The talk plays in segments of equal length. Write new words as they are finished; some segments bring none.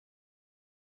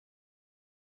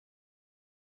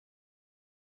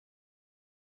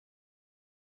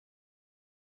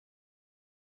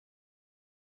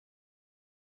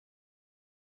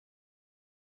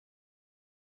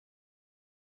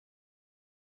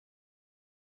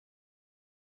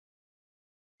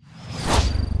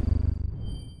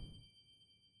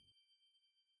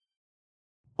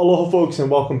Aloha, folks,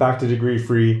 and welcome back to Degree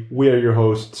Free. We are your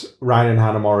hosts, Ryan and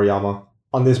Hannah Maruyama.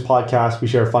 On this podcast, we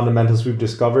share fundamentals we've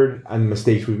discovered and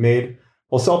mistakes we've made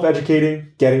while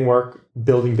self-educating, getting work,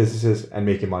 building businesses, and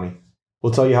making money.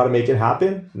 We'll tell you how to make it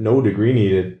happen. No degree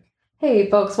needed. Hey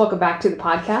folks, welcome back to the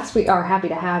podcast. We are happy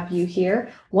to have you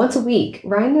here. Once a week,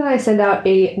 Ryan and I send out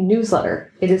a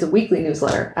newsletter. It is a weekly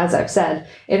newsletter, as I've said.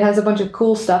 It has a bunch of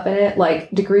cool stuff in it,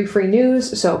 like degree-free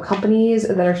news, so companies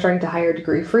that are starting to hire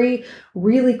degree-free,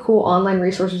 really cool online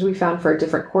resources we found for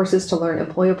different courses to learn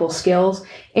employable skills,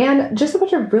 and just a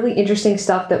bunch of really interesting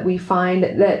stuff that we find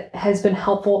that has been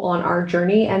helpful on our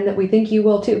journey and that we think you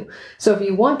will too. So if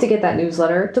you want to get that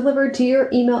newsletter delivered to your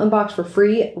email inbox for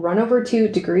free, run over to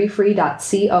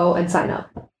degreefree.co and sign up.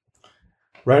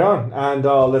 Right on. And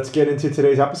let's get into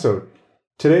today's episode.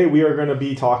 Today, we are going to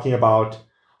be talking about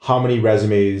how many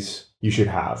resumes you should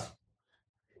have.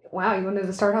 Wow, you wanted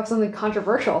to start off something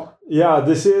controversial. Yeah,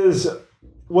 this is,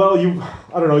 well,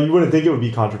 I don't know, you wouldn't think it would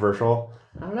be controversial.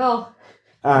 I don't know.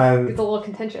 And It's a little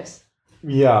contentious.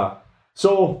 yeah.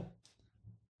 So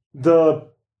the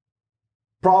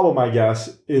problem, I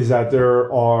guess, is that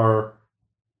there are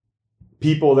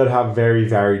people that have very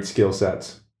varied skill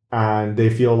sets and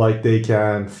they feel like they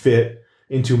can fit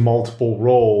into multiple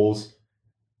roles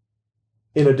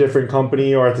in a different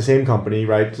company or at the same company,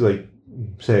 right? Like,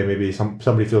 say maybe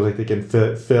somebody feels like they can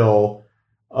fill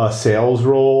a sales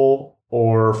role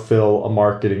or fill a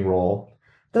marketing role.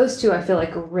 Those two, I feel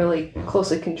like, are really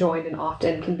closely conjoined and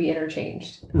often can be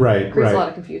interchanged. Right, It creates right. a lot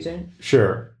of confusion.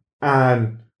 Sure.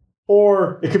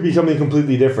 Or it could be something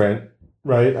completely different,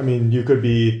 right? I mean, you could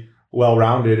be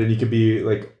well-rounded and you could be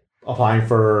like applying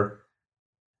for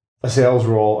a sales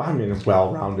role. I mean, it's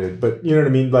well-rounded, but you know what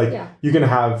I mean? Like, Yeah. you can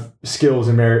have skills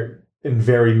in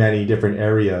very many different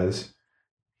areas.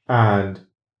 And,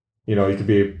 you know, you could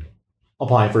be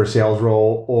applying for a sales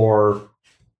role or,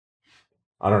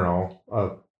 I don't know, a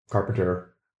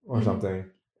carpenter or something.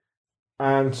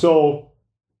 And so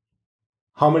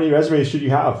how many resumes should you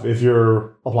have if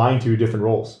you're applying to different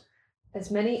roles?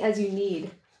 As many as you need.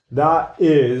 That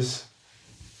is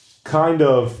kind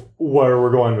of where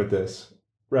we're going with this,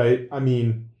 right? I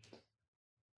mean,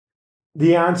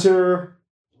 the answer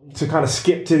to kind of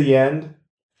skip to the end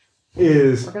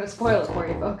is... We're going to spoil it for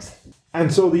you, folks.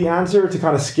 And so the answer to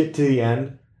kind of skip to the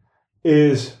end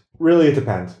is really it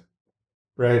depends,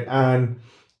 right? And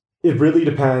it really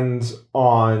depends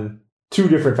on two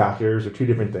different factors or two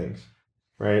different things,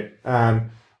 right?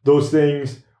 And those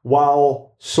things,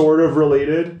 while sort of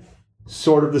related,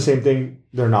 sort of the same thing,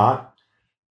 they're not.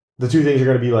 The two things are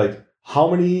going to be like,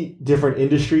 how many different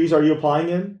industries are you applying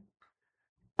in?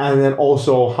 And then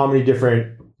also, how many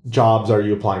different jobs are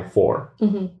you applying for?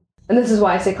 Mm-hmm. And this is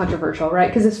why I say controversial, right?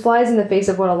 Because this flies in the face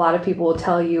of what a lot of people will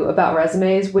tell you about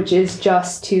resumes, which is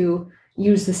just to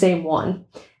use the same one.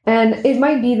 And it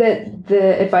might be that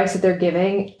the advice that they're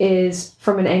giving is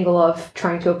from an angle of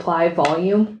trying to apply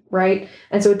volume, right?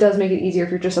 And so it does make it easier if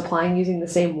you're just applying using the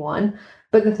same one.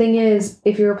 But the thing is,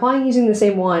 if you're applying using the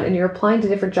same one and you're applying to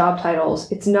different job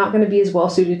titles, it's not going to be as well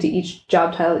suited to each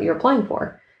job title that you're applying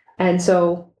for. And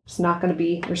so it's not going to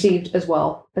be received as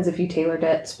well as if you tailored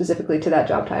it specifically to that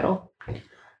job title.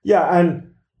 Yeah,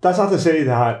 and that's not to say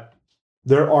that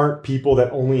there aren't people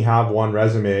that only have one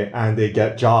resume and they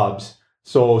get jobs.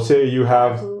 So say you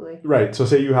have... Absolutely. Right. So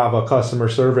say you have a customer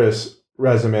service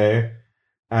resume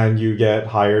and you get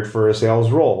hired for a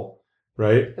sales role,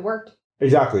 right? It worked.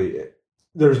 Exactly.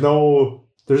 There's no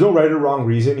right or wrong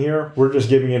reason here. We're just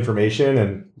giving information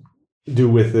and do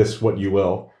with this what you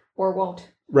will. Or won't.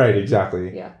 Right,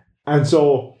 exactly. Yeah. And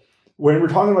so when we're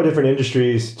talking about different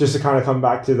industries, just to kind of come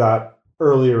back to that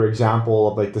earlier example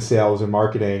of like the sales and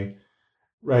marketing,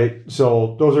 right?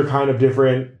 So those are kind of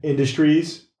different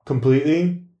industries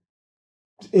completely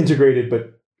integrated,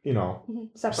 but you know,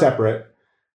 separate.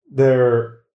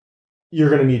 You're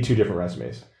going to need two different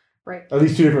resumes. Right. At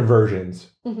least two different versions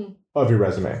of your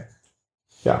resume.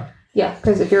 Yeah. Yeah,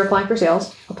 because if you're applying for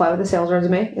sales, apply with a sales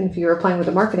resume. And if you're applying with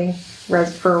a marketing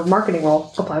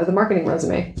role, apply with a marketing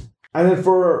resume. And then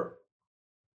for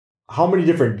how many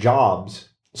different jobs?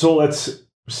 So let's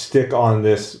stick on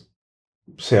this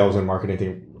sales and marketing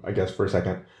thing, I guess, for a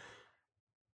second.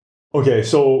 Okay,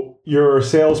 so you're a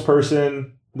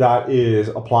salesperson that is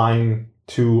applying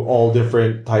to all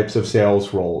different types of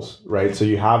sales roles, right? So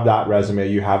you have that resume,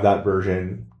 you have that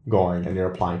version going, and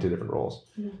you're applying to different roles.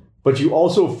 Mm-hmm. But you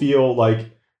also feel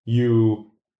like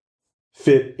you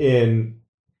fit in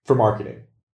for marketing,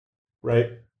 right?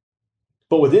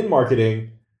 But within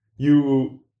marketing,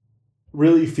 you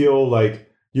really feel like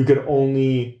you could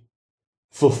only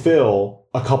fulfill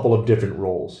a couple of different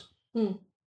roles.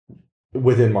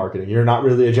 within marketing. You're not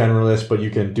really a generalist, but you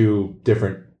can do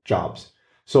different jobs.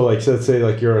 So like, so let's say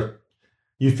like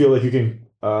you feel like you can,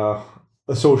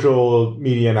 a social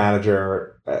media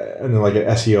manager, and then like an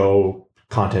SEO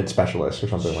content specialist or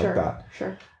something like that.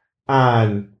 Sure.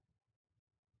 And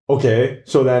okay,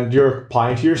 so then you're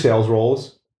applying to your sales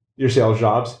roles, your sales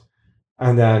jobs,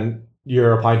 and then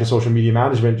you're applying to social media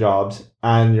management jobs,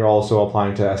 and you're also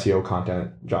applying to SEO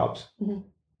content jobs. Mm-hmm.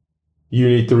 You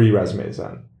need 3 resumes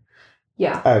then.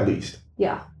 Yeah. At least.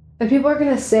 Yeah. And people are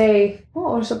going to say,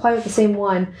 "Oh, I'll just apply with the same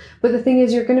one." But the thing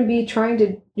is, you're going to be trying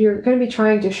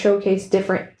to showcase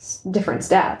different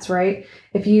stats, right?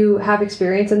 If you have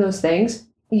experience in those things,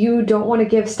 you don't want to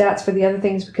give stats for the other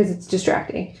things because it's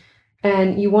distracting.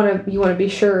 And you want to be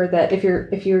sure that if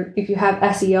you have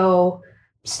SEO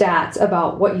stats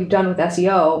about what you've done with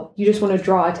SEO, you just want to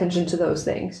draw attention to those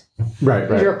things. Right.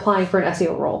 Because you're applying for an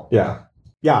SEO role. Yeah.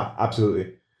 Yeah,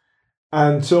 absolutely.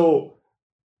 And so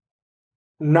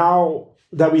now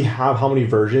that we have how many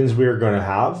versions we're going to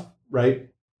have, right?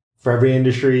 For every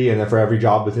industry and then for every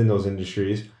job within those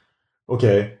industries.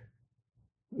 Okay.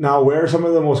 Now, where are some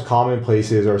of the most common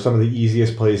places or some of the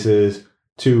easiest places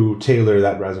to tailor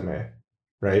that resume,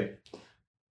 right?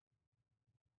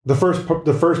 The first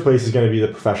place is going to be the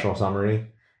professional summary.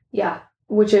 Yeah,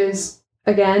 which is,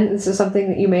 again, this is something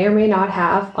that you may or may not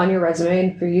have on your resume.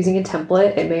 And if you're using a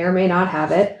template, it may or may not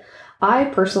have it. I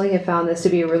personally have found this to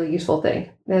be a really useful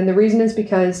thing. And the reason is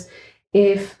because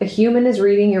if a human is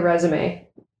reading your resume,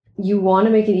 you want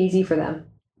to make it easy for them.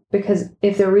 Because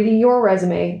if they're reading your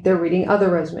resume, they're reading other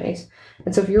resumes.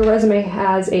 And so if your resume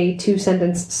has a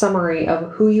 2-sentence summary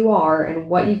of who you are and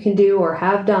what you can do or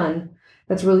have done,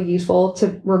 that's really useful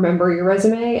to remember your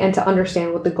resume and to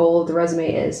understand what the goal of the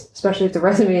resume is, especially if the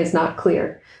resume is not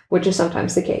clear, which is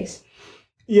sometimes the case.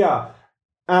 Yeah.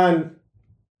 And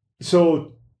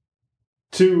so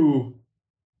to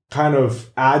kind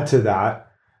of add to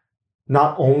that,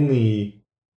 not only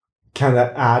can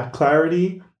that add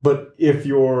clarity, but if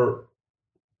you're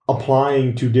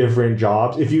applying to different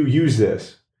jobs, if you use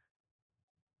this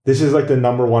is like the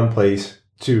number one place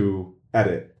to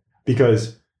edit,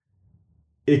 because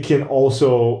it can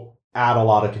also add a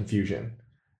lot of confusion.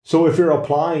 So if you're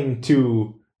applying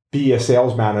to be a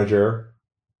sales manager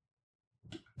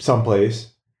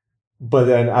someplace, but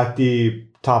then at the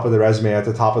top of the resume, at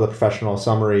the top of the professional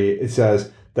summary, it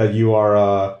says that you are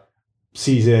a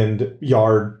seasoned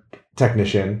yard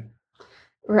technician.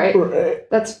 Right.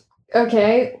 That's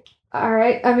okay. All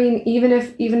right. I mean, even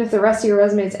if the rest of your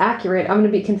resume is accurate, I'm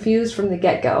going to be confused from the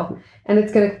get-go. And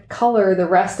it's going to color the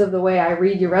rest of the way I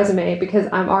read your resume because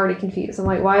I'm already confused. I'm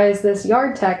like, why is this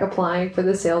yard tech applying for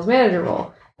the sales manager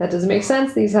role? That doesn't make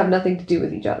sense. These have nothing to do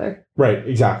with each other. Right.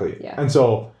 Exactly. Yeah. And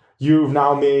so you've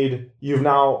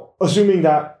now, assuming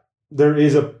that there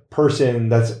is a person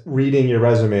that's reading your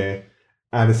resume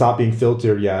and it's not being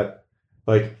filtered yet,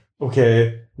 like,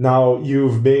 okay, now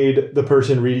you've made the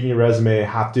person reading your resume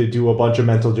have to do a bunch of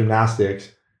mental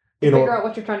gymnastics Figure out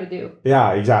what you're trying to do.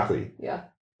 Yeah, exactly. Yeah.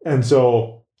 And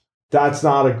so that's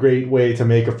not a great way to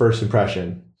make a first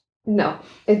impression. No.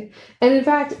 And in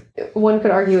fact, one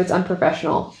could argue it's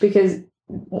unprofessional because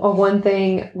one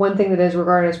thing that is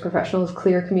regarded as professional is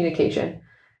clear communication.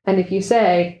 And if you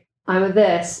say, I'm a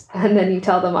this, and then you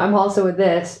tell them I'm also a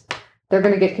this, they're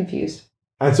going to get confused.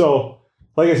 And so,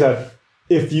 like I said,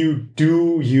 if you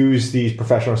do use these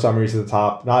professional summaries at the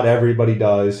top, not everybody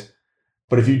does,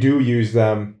 but if you do use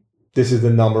them, this is the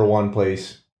number one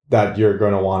place that you're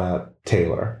going to want to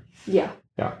tailor. Yeah.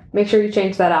 Yeah. Make sure you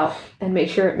change that out and make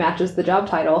sure it matches the job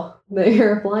title that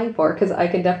you're applying for, because I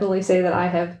can definitely say that I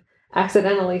have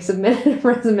accidentally submitted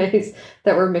resumes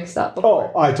that were mixed up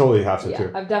before. Oh, I totally have to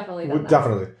too. I've definitely done that.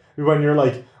 Definitely.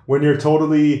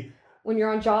 When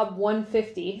you're on job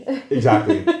 150.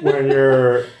 Exactly.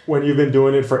 When you've been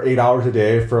doing it for 8 hours a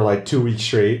day for like 2 weeks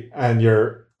straight, and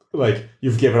you're like,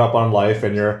 you've given up on life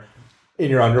and you're in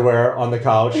your underwear on the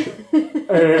couch and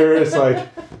you're just like,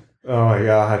 oh my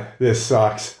God, this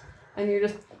sucks. And you're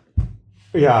just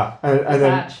yeah, and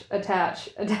attach.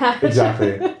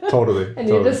 Exactly. Totally. And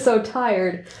you're just so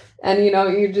tired. And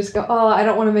you just go, oh, I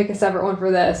don't want to make a separate one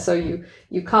for this. So you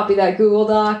copy that Google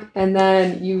Doc, and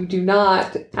then you do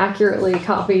not accurately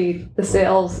copy the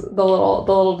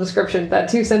little description, that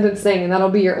 2-sentence thing, and that'll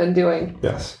be your undoing.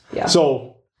 Yes. Yeah.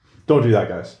 So don't do that,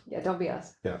 guys. Yeah, don't be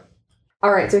us. Yeah.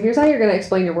 All right, so here's how you're going to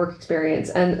explain your work experience.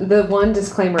 And the one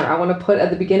disclaimer I want to put at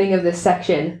the beginning of this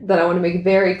section that I want to make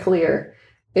very clear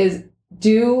is,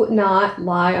 do not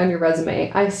lie on your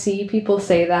resume. I see people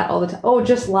say that all the time. Oh,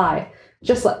 just lie.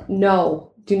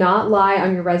 No, do not lie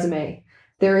on your resume.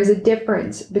 There is a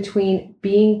difference between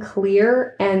being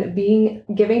clear and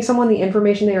giving someone the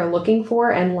information they are looking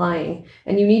for and lying.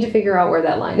 And you need to figure out where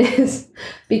that line is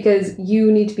because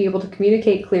you need to be able to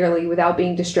communicate clearly without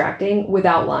being distracting,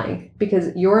 without lying,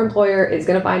 because your employer is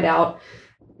going to find out.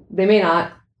 They may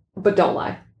not, but don't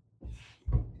lie.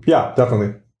 Yeah,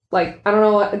 definitely. Like, I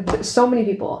don't know, so many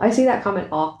people, I see that comment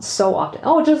so often.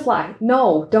 Oh, just lie.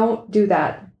 No, don't do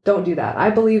that. Don't do that. I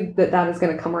believe that is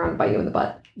going to come around and bite you in the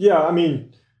butt. Yeah, I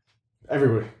mean,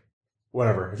 everybody,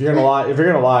 whatever. If you're gonna lie,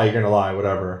 you're gonna lie.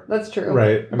 Whatever. That's true,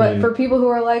 right? But for people who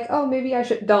are like, oh, maybe I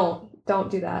should, don't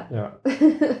do that. Yeah,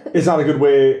 it's not a good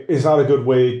way. It's not a good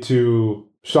way to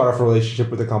start off a relationship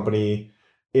with a company.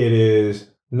 It is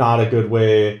not a good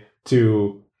way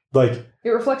to like. It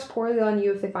reflects poorly on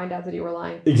you if they find out that you were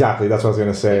lying. Exactly, that's what I was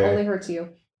gonna say. It only hurts you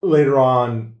later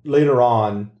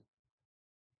on,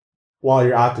 while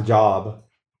you're at the job.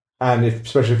 And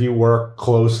especially if you work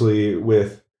closely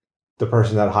with the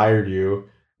person that hired you,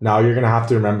 now you're going to have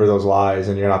to remember those lies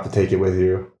and you're going to have to take it with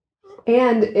you.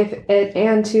 And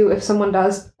if someone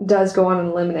does go on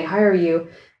a limb and they hire you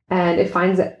and it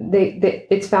finds that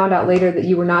it's found out later that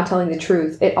you were not telling the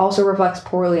truth, it also reflects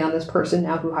poorly on this person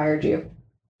now who hired you.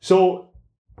 So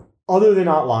other than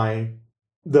not lying,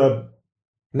 the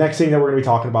next thing that we're going to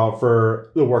be talking about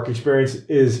for the work experience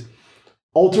is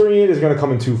altering it is going to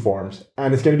come in two forms,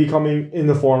 and it's going to be coming in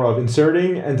the form of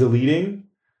inserting and deleting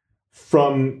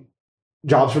from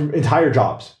entire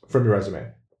jobs from your resume.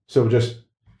 So just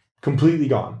completely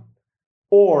gone.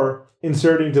 Or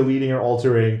inserting, deleting, or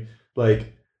altering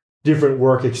like different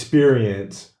work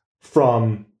experience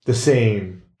from the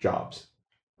same jobs,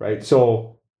 right?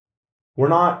 So we're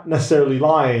not necessarily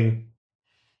lying.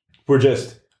 We're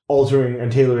just altering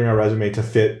and tailoring our resume to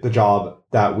fit the job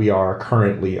that we are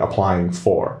currently applying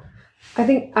for. I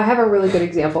think I have a really good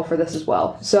example for this as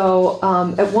well. So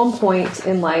at one point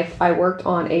in life, I worked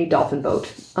on a dolphin boat.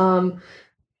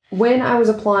 When I was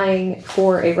applying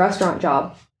for a restaurant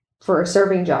job, for a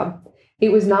serving job,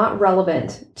 it was not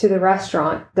relevant to the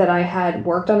restaurant that I had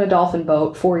worked on a dolphin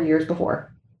boat 4 years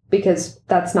before, because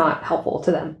that's not helpful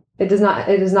to them. It does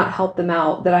not help them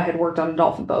out that I had worked on a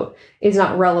dolphin boat. It's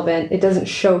not relevant. It doesn't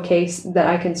showcase that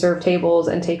I can serve tables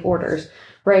and take orders,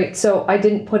 right? So I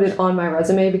didn't put it on my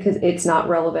resume because it's not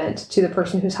relevant to the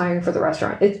person who's hiring for the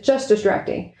restaurant. It's just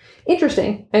distracting.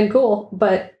 Interesting and cool,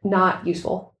 but not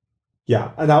useful.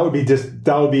 Yeah, and that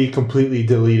would be completely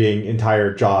deleting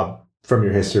entire job from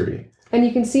your history. And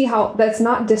you can see how that's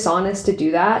not dishonest to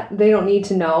do that. They don't need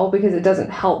to know because it doesn't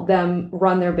help them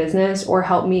run their business or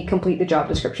help me complete the job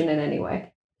description in any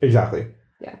way. Exactly.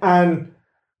 Yeah. And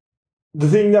the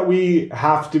thing that we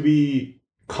have to be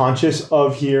conscious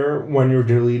of here when you're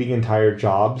deleting entire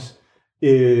jobs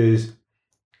is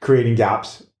creating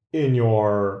gaps in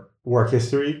your work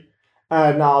history.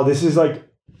 And now this is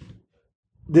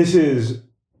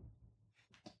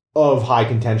of high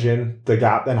contention, the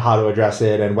gap and how to address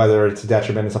it and whether it's a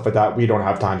detriment and stuff like that. We don't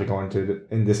have time to go into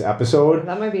in this episode.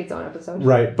 That might be its own episode.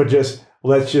 Right. But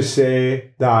let's just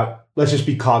say that, let's just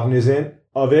be cognizant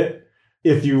of it.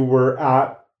 If you were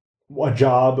at a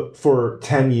job for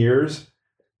 10 years,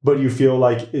 but you feel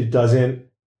like it doesn't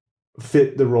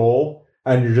fit the role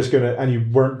and you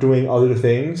weren't doing other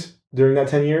things during that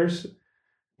 10 years,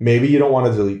 maybe you don't want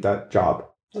to delete that job.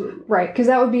 Right, because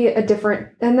that would be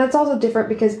and that's also different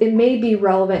because it may be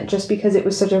relevant just because it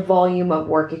was such a volume of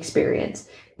work experience,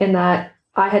 in that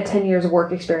I had 10 years of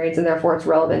work experience and therefore it's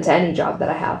relevant to any job that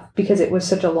I have because it was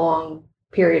such a long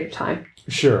period of time.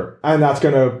 Sure, and that's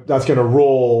gonna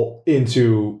roll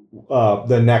into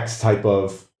the next type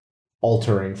of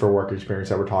altering for work experience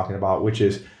that we're talking about, which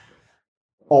is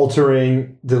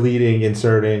altering, deleting,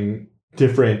 inserting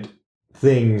different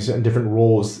things and different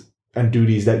roles and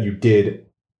duties that you did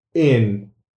in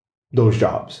those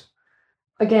jobs.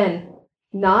 Again,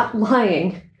 not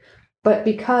lying, but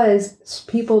because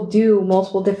people do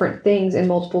multiple different things in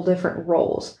multiple different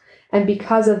roles. And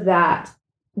because of that,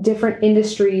 different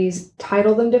industries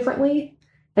title them differently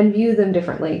and view them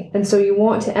differently. And so you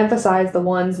want to emphasize the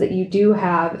ones that you do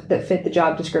have that fit the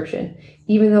job description,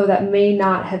 even though that may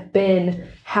not have been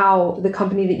how the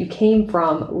company that you came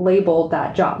from labeled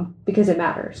that job, because it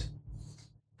matters.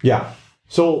 Yeah.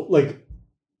 So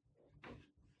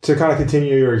to kind of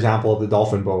continue your example of the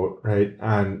dolphin boat, right,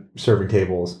 and serving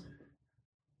tables,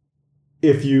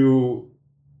 if you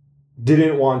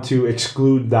didn't want to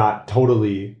exclude that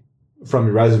totally from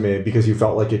your resume because you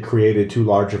felt like it created too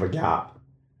large of a gap,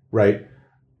 right,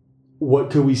 what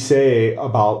could we say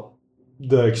about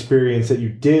the experience that you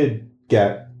did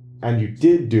get and you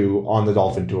did do on the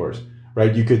dolphin tours,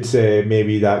 right? You could say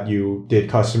maybe that you did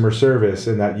customer service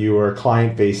and that you were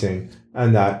client facing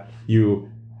and that you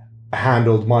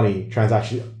handled money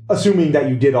transactions, assuming that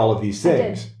you did all of these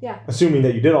things. Yeah. Assuming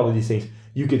that you did all of these things,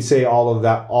 you could say all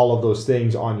of those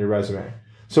things on your resume.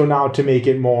 So now to make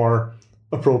it more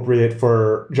appropriate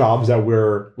for jobs that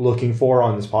we're looking for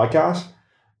on this podcast.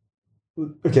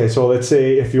 Okay, so let's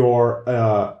say if you're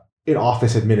an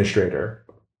office administrator,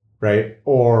 right?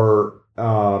 Or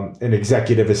an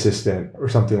executive assistant or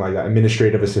something like that,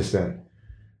 administrative assistant,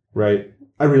 right?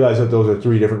 I realize that those are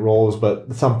 3 different roles,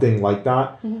 but something like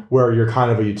that, where you're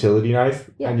kind of a utility knife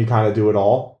and you kind of do it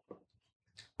all.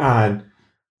 And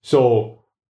so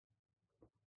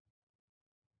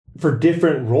for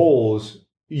different roles,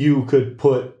 you could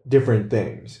put different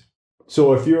things.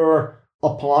 So if you're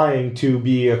applying to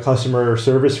be a customer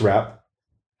service rep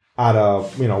at a,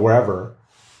 wherever,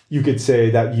 you could say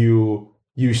that you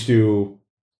used to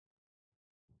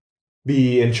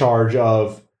be in charge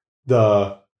of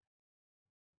the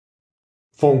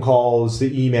phone calls,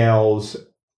 the emails,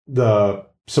 the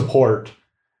support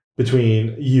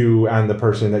between you and the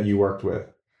person that you worked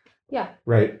with. Yeah.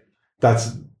 Right?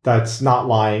 That's not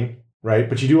lying, right?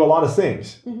 But you do a lot of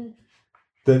things.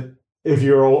 That if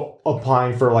you're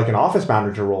applying for like an office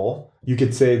manager role, you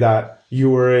could say that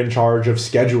you were in charge of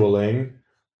scheduling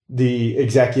the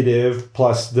executive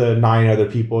plus the 9 other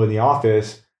people in the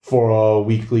office for a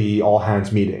weekly all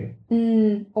hands meeting.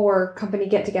 Or company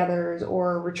get-togethers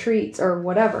or retreats or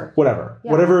whatever.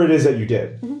 Whatever it is that you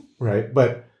did, right?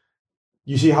 But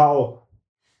you see how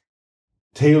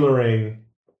tailoring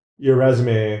your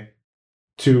resume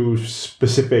to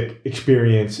specific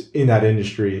experience in that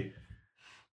industry,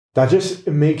 that just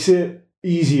makes it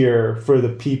easier for the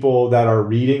people that are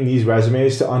reading these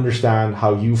resumes to understand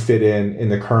how you fit in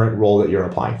the current role that you're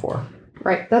applying for.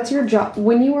 Right. That's your job.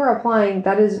 When you are applying,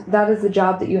 that is the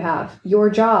job that you have. Your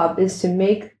job is to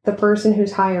make the person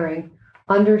who's hiring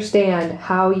understand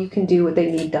how you can do what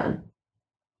they need done.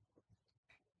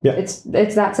 Yeah. It's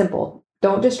that simple.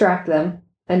 Don't distract them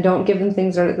and don't give them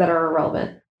things that are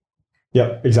irrelevant.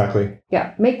 Yeah, exactly.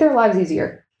 Yeah. Make their lives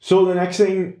easier. So the next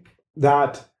thing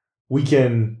that we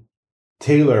can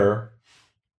tailor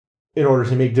in order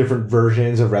to make different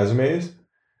versions of resumes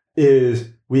is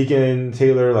we can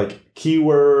tailor like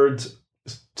keywords,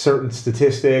 certain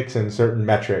statistics, and certain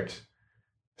metrics.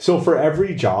 So for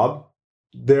every job,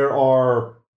 there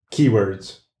are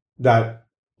keywords that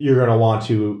you're going to want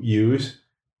to use.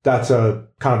 That's a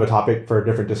kind of a topic for a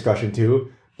different discussion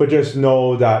too. But just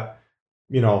know that,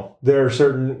 there are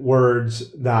certain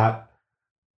words that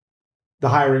the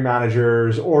hiring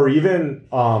managers or even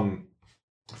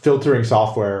filtering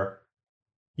software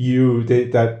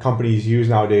that companies use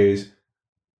nowadays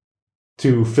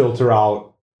to filter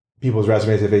out people's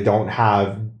resumes if they don't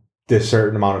have this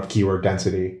certain amount of keyword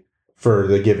density for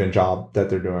the given job that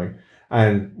they're doing.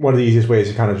 And one of the easiest ways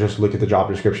is kind of just look at the job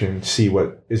description, see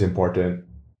what is important,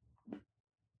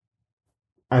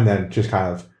 and then just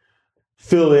kind of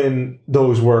fill in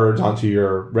those words onto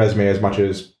your resume as much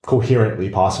as coherently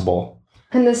possible.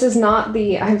 And this is not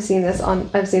I've seen this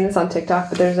on TikTok,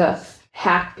 but there's a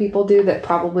hack people do that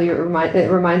probably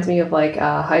reminds me of like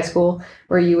high school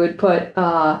where you would put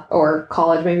or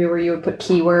college maybe where you would put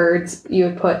keywords, you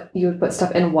would put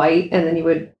stuff in white, and then you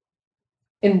would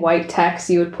in white text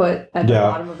you would put at the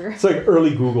bottom of your. It's like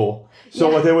early Google. So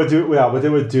what they would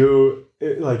do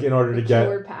like in order to get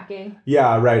keyword packing.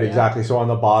 Yeah, right, exactly. So on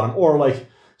the bottom, or like,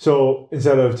 so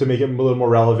instead of, to make it a little more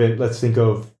relevant, let's think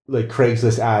of like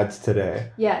Craigslist ads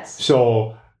today. Yes.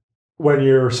 So when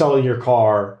you're selling your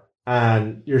car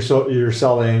and you're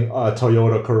selling a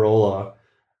Toyota Corolla,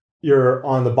 you're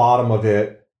on the bottom of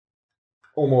it.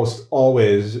 Almost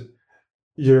always,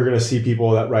 you're gonna see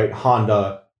people that write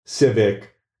Honda,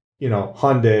 Civic,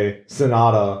 Hyundai,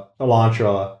 Sonata,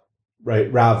 Elantra,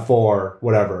 right, RAV4,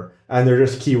 whatever, and they're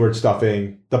just keyword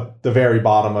stuffing the very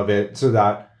bottom of it so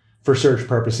that for search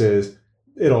purposes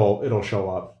it'll show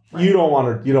up. Right. You don't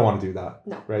want to do that.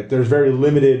 No. Right? There's very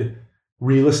limited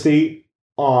real estate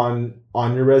on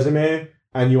your resume,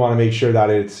 and you want to make sure that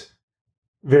it's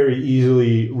very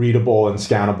easily readable and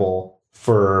scannable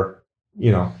for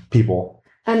people.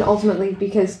 And ultimately,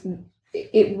 because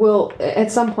it will,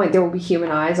 at some point there will be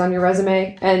human eyes on your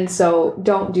resume, and so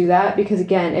don't do that, because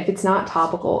again, if it's not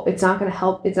topical, it's not going to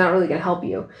help. It's not really going to help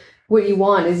you. What you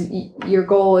want is, your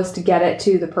goal is to get it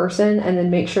to the person and then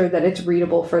make sure that it's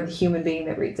readable for the human being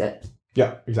that reads it.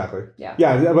 Yeah, exactly. Yeah,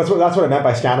 that's what I meant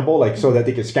by scannable, like so that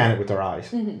they can scan it with their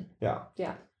eyes. Mm-hmm.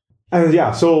 Yeah.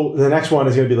 And so the next one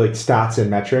is going to be like stats and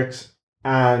metrics,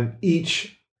 and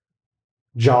each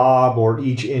job or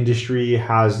each industry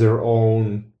has their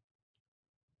own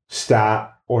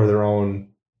stat or their own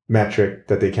metric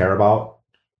that they care about,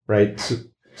 right?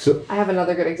 So I have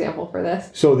another good example for this.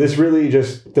 so this really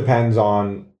just depends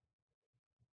on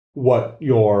what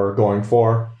you're going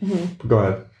for. Mm-hmm. Go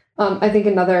ahead. I think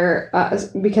another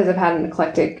because I've had an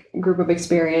eclectic group of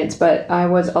experience, but I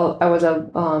was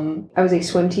a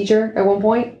swim teacher at one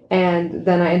point, and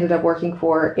then I ended up working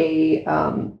for a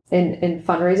in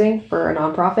fundraising for a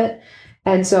nonprofit,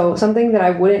 and so something that I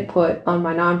wouldn't put on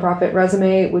my nonprofit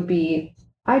resume would be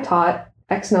I taught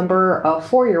X number of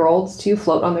 4-year-olds to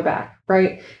float on their back.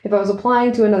 Right? If I was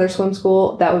applying to another swim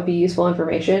school, that would be useful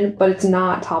information, but it's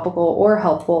not topical or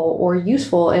helpful or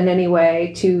useful in any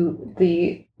way to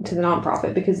the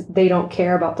nonprofit because they don't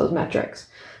care about those metrics.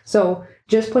 So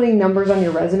just putting numbers on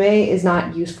your resume is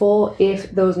not useful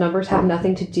if those numbers have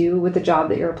nothing to do with the job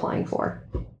that you're applying for.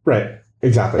 Right.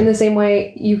 Exactly. In the same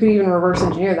way, you could even reverse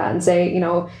engineer that and say,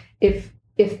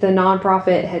 if the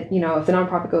nonprofit had, if the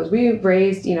nonprofit goes, we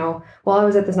raised, while I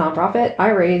was at this nonprofit, I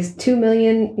raised $2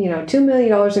 million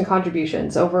in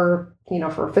contributions over,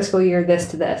 for fiscal year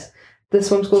this to this. The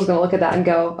swim school is going to look at that and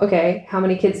go, okay, how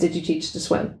many kids did you teach to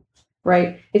swim?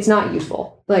 Right? It's not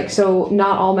useful. So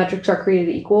not all metrics are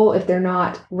created equal if they're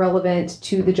not relevant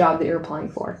to the job that you're applying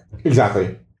for.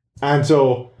 Exactly. And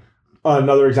so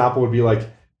another example would be like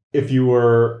if you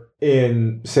were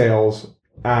in sales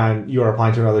and you are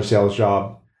applying to another sales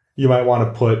job, you might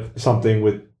want to put something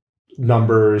with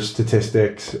numbers,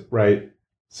 statistics, right?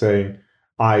 Saying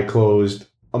I closed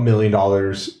 $1 million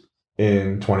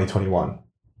in 2021,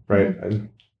 right? Mm-hmm. And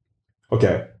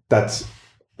okay, that's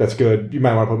good. You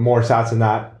might want to put more stats in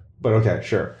that, but okay,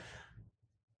 sure.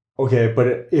 Okay,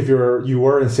 but if you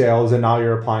were in sales and now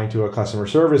you're applying to a customer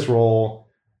service role,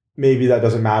 maybe that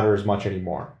doesn't matter as much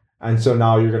anymore. And so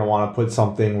now you're going to want to put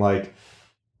something like,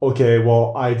 okay,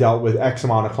 well, I dealt with X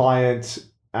amount of clients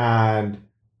and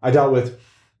I dealt with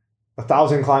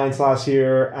 1,000 clients last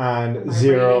year and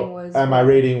my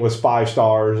rating was 5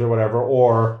 stars or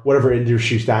whatever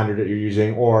industry standard that you're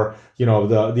using, or,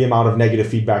 the amount of negative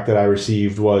feedback that I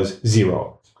received was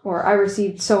 0. Or I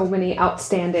received so many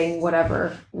outstanding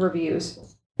whatever reviews.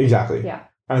 Exactly. Yeah.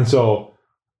 And so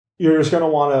you're just going to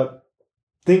want to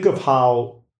think of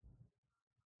how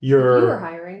If you were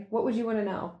hiring, what would you want to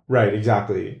know? Right,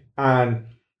 exactly. And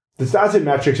the stats and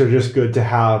metrics are just good to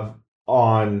have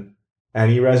on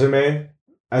any resume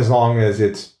as long as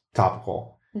it's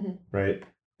topical, right?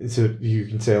 So you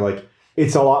can say like,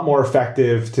 it's a lot more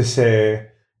effective to say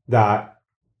that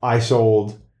I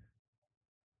sold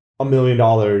 $1 million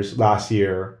last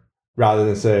year rather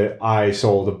than say I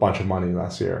sold a bunch of money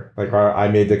last year. Like I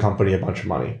made the company a bunch of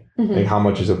money. Like how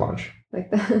much is a bunch?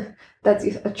 Like that's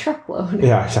a truckload.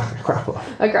 Yeah, exactly. A crap load.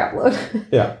 A crap load.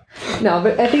 Yeah. No,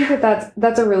 but I think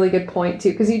that's a really good point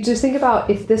too, because you just think about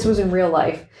if this was in real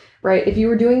life, right? If you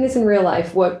were doing this in real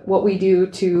life, what we do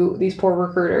to these poor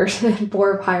recruiters and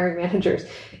poor hiring managers,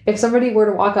 if somebody were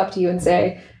to walk up to you and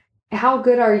say, how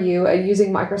good are you at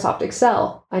using Microsoft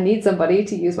Excel? I need somebody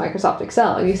to use Microsoft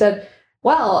Excel. And you said,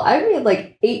 well, I made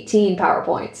like 18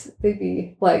 PowerPoints. They'd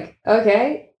be like,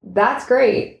 okay, that's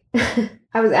great.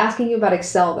 I was asking you about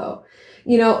Excel though.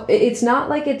 It's not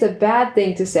like it's a bad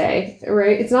thing to say,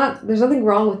 right? There's nothing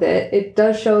wrong with it. It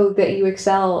does show that you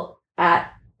excel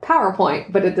at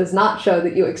PowerPoint, but it does not show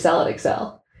that you excel at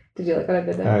Excel. Did you like what I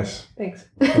did there? Nice. Thanks.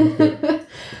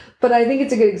 But I think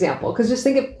it's a good example because just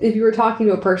think if you were talking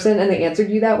to a person and they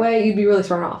answered you that way, you'd be really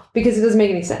thrown off because it doesn't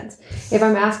make any sense. If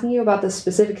I'm asking you about this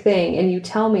specific thing and you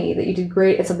tell me that you did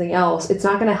great at something else, it's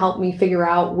not going to help me figure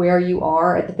out where you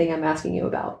are at the thing I'm asking you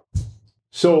about.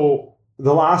 So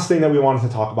the last thing that we wanted to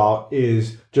talk about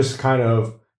is just kind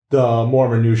of the more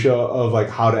minutia of like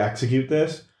how to execute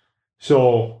this.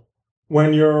 So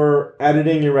when you're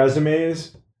editing your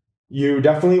resumes, you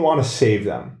definitely want to save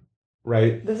them.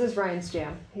 Right? This is Ryan's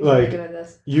jam. He's really good at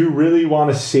this. You really want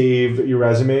to save your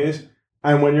resumes.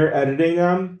 And when you're editing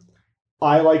them,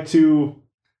 I like to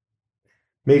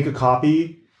make a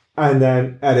copy and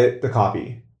then edit the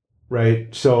copy.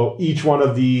 Right? So each one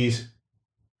of these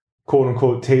quote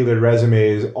unquote tailored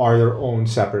resumes are their own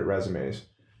separate resumes.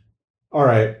 All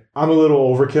right. I'm a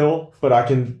little overkill,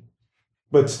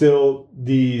 but still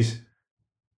these,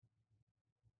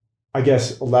 I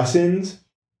guess, lessons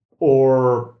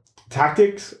or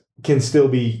tactics can still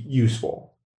be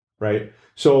useful, right?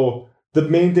 So the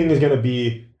main thing is going to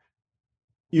be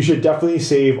you should definitely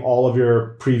save all of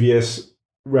your previous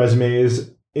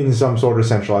resumes in some sort of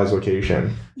centralized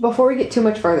location. Before we get too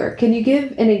much further, can you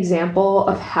give an example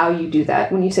of how you do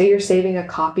that when you say you're saving a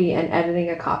copy and editing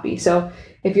a copy? So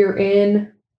if you're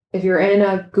in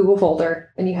a Google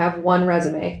folder and you have one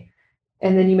resume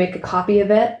and then you make a copy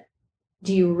of it,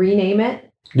 do you rename it?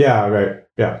 Yeah, right.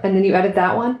 Yeah. And then you edit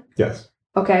that one? Yes.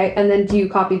 Okay, and then do you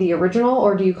copy the original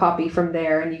or do you copy from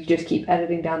there and you just keep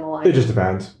editing down the line? It just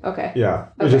depends. Okay. Yeah,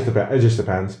 it Okay. just depends. It just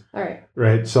depends. All right.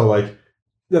 Right. So like,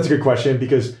 that's a good question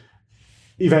because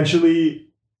eventually,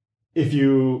 if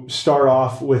you start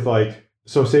off with like,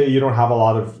 so say you don't have a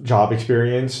lot of job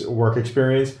experience, work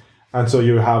experience, and so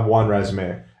you have one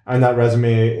resume, and that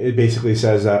resume, it basically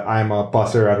says that I'm a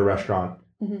busser at a restaurant,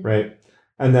 Mhm. right?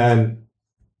 And then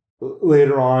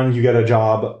later on, you get a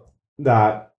job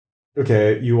that,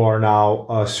 okay, you are now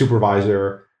a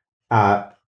supervisor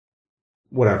at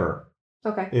whatever,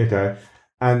 Okay. okay?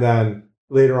 And then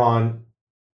later on,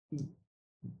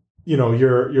 you know,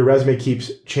 your resume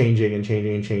keeps changing and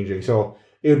changing and changing. So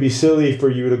it would be silly for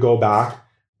you to go back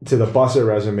to the busser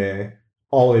resume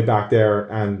all the way back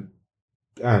there and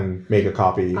make a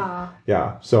copy.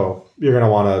 Yeah. So you're gonna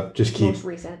want to just keep Most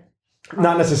recent.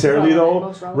 not necessarily though,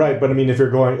 Most relevant. right? But I mean, if you're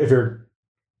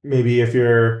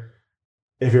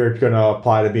gonna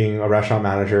apply to being a restaurant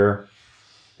manager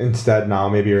instead now,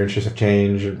 maybe your interests have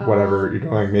changed, whatever you're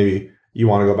doing. Maybe you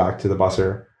want to go back to the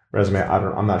busser resume.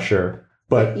 I'm not sure.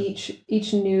 But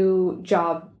each new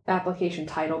job application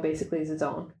title basically is its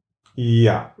own.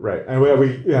 Yeah, right. And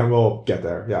we'll get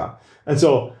there. Yeah. And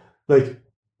so like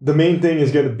the main thing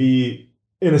is going to be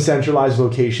in a centralized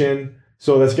location.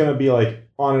 So that's going to be like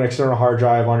on an external hard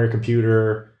drive on your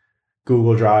computer,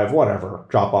 Google Drive, whatever,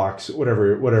 Dropbox,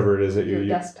 whatever it is that you Your use.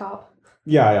 desktop.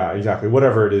 Yeah, exactly.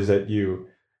 Whatever it is that you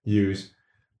use.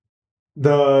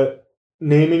 The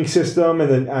naming system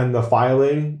and the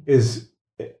filing is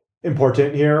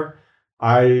important here.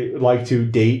 I like to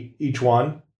date each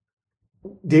one.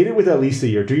 Date it with at least a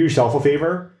year. Do yourself a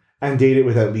favor and date it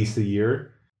with at least a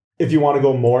year. If you want to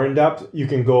go more in depth, you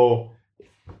can go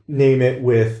name it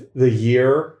with the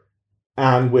year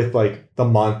and with like the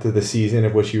month of the season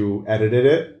of which you edited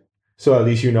it. So at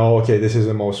least you know, okay, this is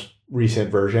the most recent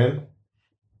version.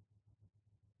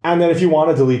 And then if you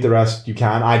want to delete the rest, you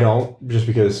can. I don't, just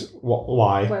because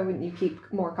why? Why wouldn't you keep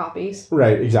more copies?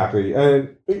 Right, exactly.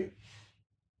 And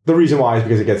the reason why is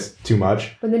because it gets too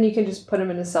much. But then you can just put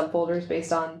them into subfolders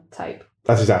based on type.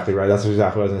 That's exactly right. That's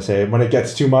exactly what I was going to say. When it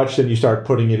gets too much, then you start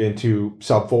putting it into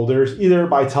subfolders, either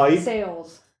by type.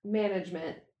 Sales,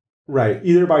 management. Right.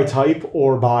 Either by type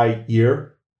or by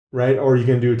year, right? Or you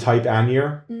can do type and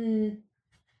year.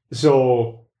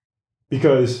 So,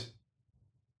 because,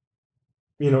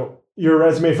 you know, your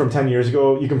resume from 10 years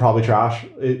ago, you can probably trash.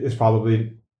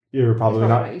 You're probably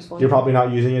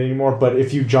not using it anymore. But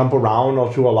if you jump around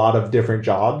to a lot of different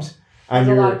jobs, and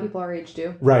a lot of people our age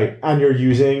do, right, and you're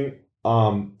using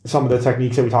some of the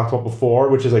techniques that we talked about before,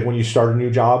 which is like when you start a new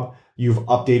job, you've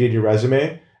updated your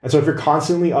resume, and so if you're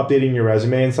constantly updating your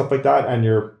resume and stuff like that, and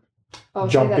you're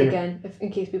jumping, say that again,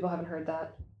 in case people haven't heard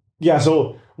that. Yeah,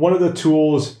 so one of the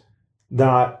tools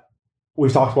that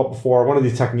we've talked about before, one of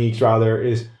these techniques rather,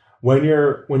 is when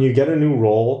you get a new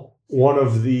role, one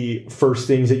of the first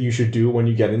things that you should do when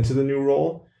you get into the new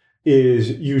role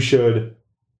is you should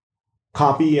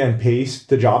copy and paste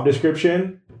the job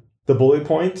description, the bullet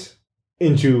points,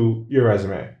 into your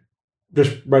resume,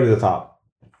 just right at the top.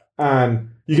 And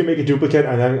you can make a duplicate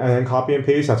and then copy and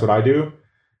paste. That's what I do.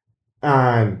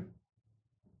 And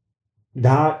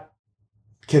that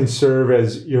can serve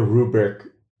as your rubric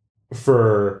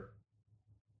for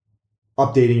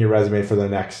updating your resume for the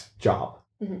next job.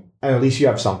 Mm-hmm. And at least you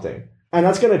have something. And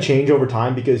that's going to change over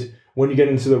time because when you get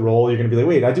into the role, you're going to be like,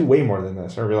 wait, I do way more than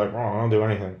this. Or be like, oh, I don't do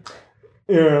anything.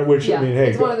 Yeah, which, I mean,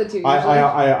 hey, it's one of the two.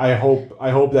 I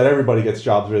hope that everybody gets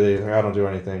jobs where they like, I don't do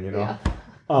anything, you know?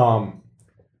 Yeah.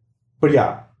 But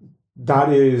yeah,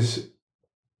 that is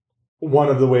one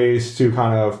of the ways to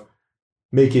kind of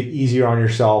make it easier on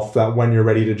yourself that when you're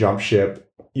ready to jump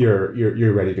ship, you're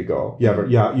ready to go.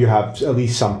 You have at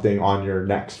least something on your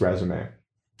next resume.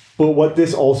 But what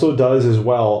this also does as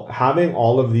well, having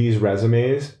all of these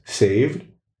resumes saved,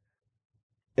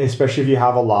 especially if you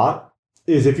have a lot,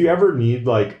 is if you ever need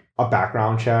like a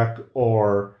background check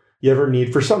or you ever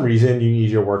need, for some reason, you need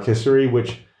your work history,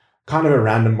 which kind of at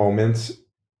random moments,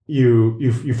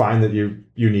 you find that you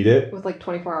need it. With like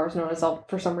 24 hours notice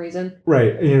for some reason.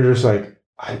 Right. And you're just like,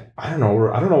 I don't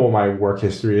know what my work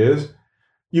history is.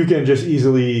 You can just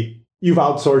easily, you've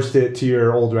outsourced it to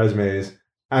your old resumes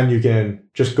and you can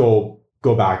just go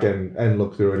back and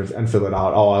look through it and fill it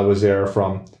out. Oh, I was there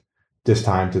from this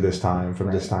time to this time,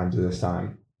 from this time to this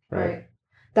time. Right.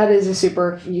 That is a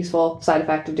super useful side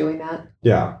effect of doing that.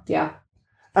 Yeah. Yeah.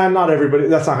 And not everybody,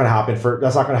 that's not going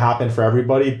to happen for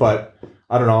everybody, but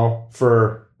I don't know,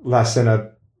 for less than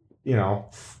 500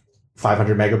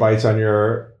 megabytes on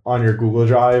your Google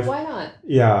Drive. Why not?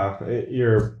 Yeah,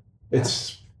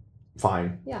 it's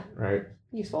fine. Yeah. Right.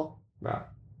 Useful. Yeah.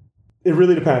 It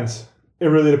really depends. It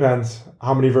really depends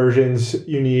how many versions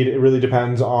you need. It really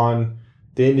depends on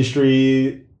the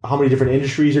industry, how many different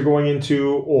industries you're going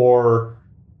into, or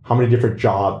how many different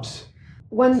jobs.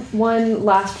 One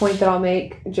last point that I'll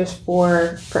make just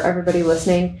for everybody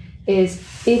listening is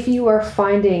if you are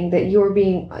finding that you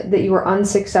are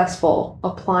unsuccessful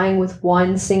applying with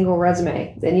one single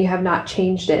resume, then you have not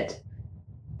changed it.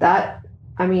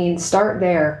 Start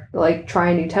there. Like, try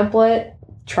a new template,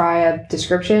 try a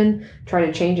description, try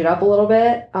to change it up a little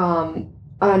bit.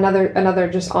 Another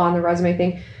just on the resume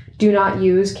thing, do not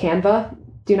use Canva.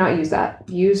 Do not use that.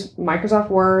 Use Microsoft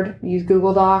Word, use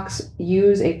Google Docs,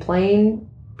 use a plain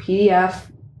PDF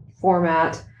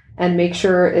format, and make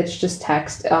sure it's just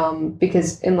text,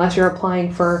 because unless you're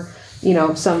applying for,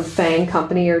 some FANG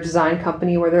company or design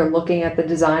company where they're looking at the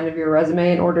design of your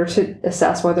resume in order to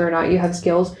assess whether or not you have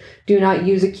skills, do not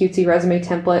use a cutesy resume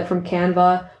template from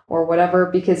Canva or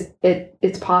whatever, because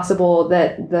it's possible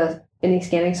that any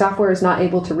scanning software is not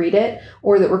able to read it,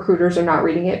 or that recruiters are not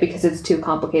reading it because it's too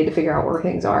complicated to figure out where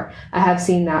things are. I have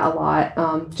seen that a lot.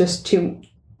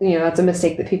 That's a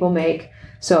mistake that people make.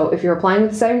 So if you're applying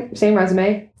with the same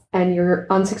resume and you're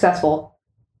unsuccessful,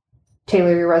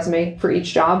 tailor your resume for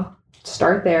each job.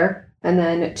 Start there. And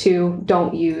then 2,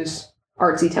 don't use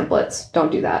artsy templates.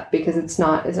 Don't do that because it's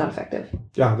not effective.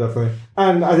 Yeah, definitely.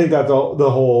 And I think that the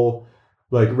whole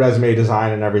resume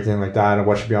design and everything like that and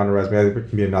what should be on a resume, I think it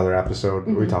can be another episode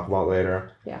we talk about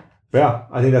later. Yeah. But yeah,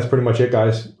 I think that's pretty much it,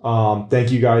 guys.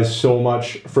 Thank you guys so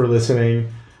much for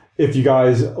listening. If you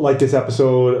guys like this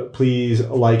episode, please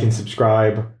like and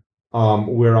subscribe.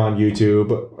 We're on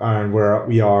YouTube and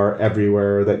we are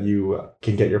everywhere that you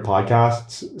can get your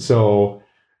podcasts. So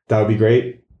that would be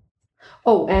great.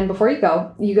 Oh, and before you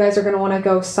go, you guys are going to want to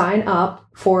go sign up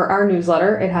for our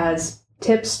newsletter. It has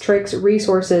tips, tricks,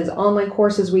 resources, online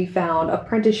courses we found,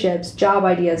 apprenticeships, job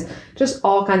ideas, just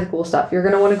all kinds of cool stuff. You're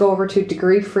going to want to go over to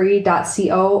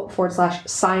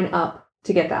degreefree.co/sign up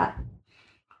to get that.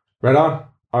 Right on.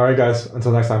 All right, guys.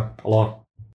 Until next time. Aloha.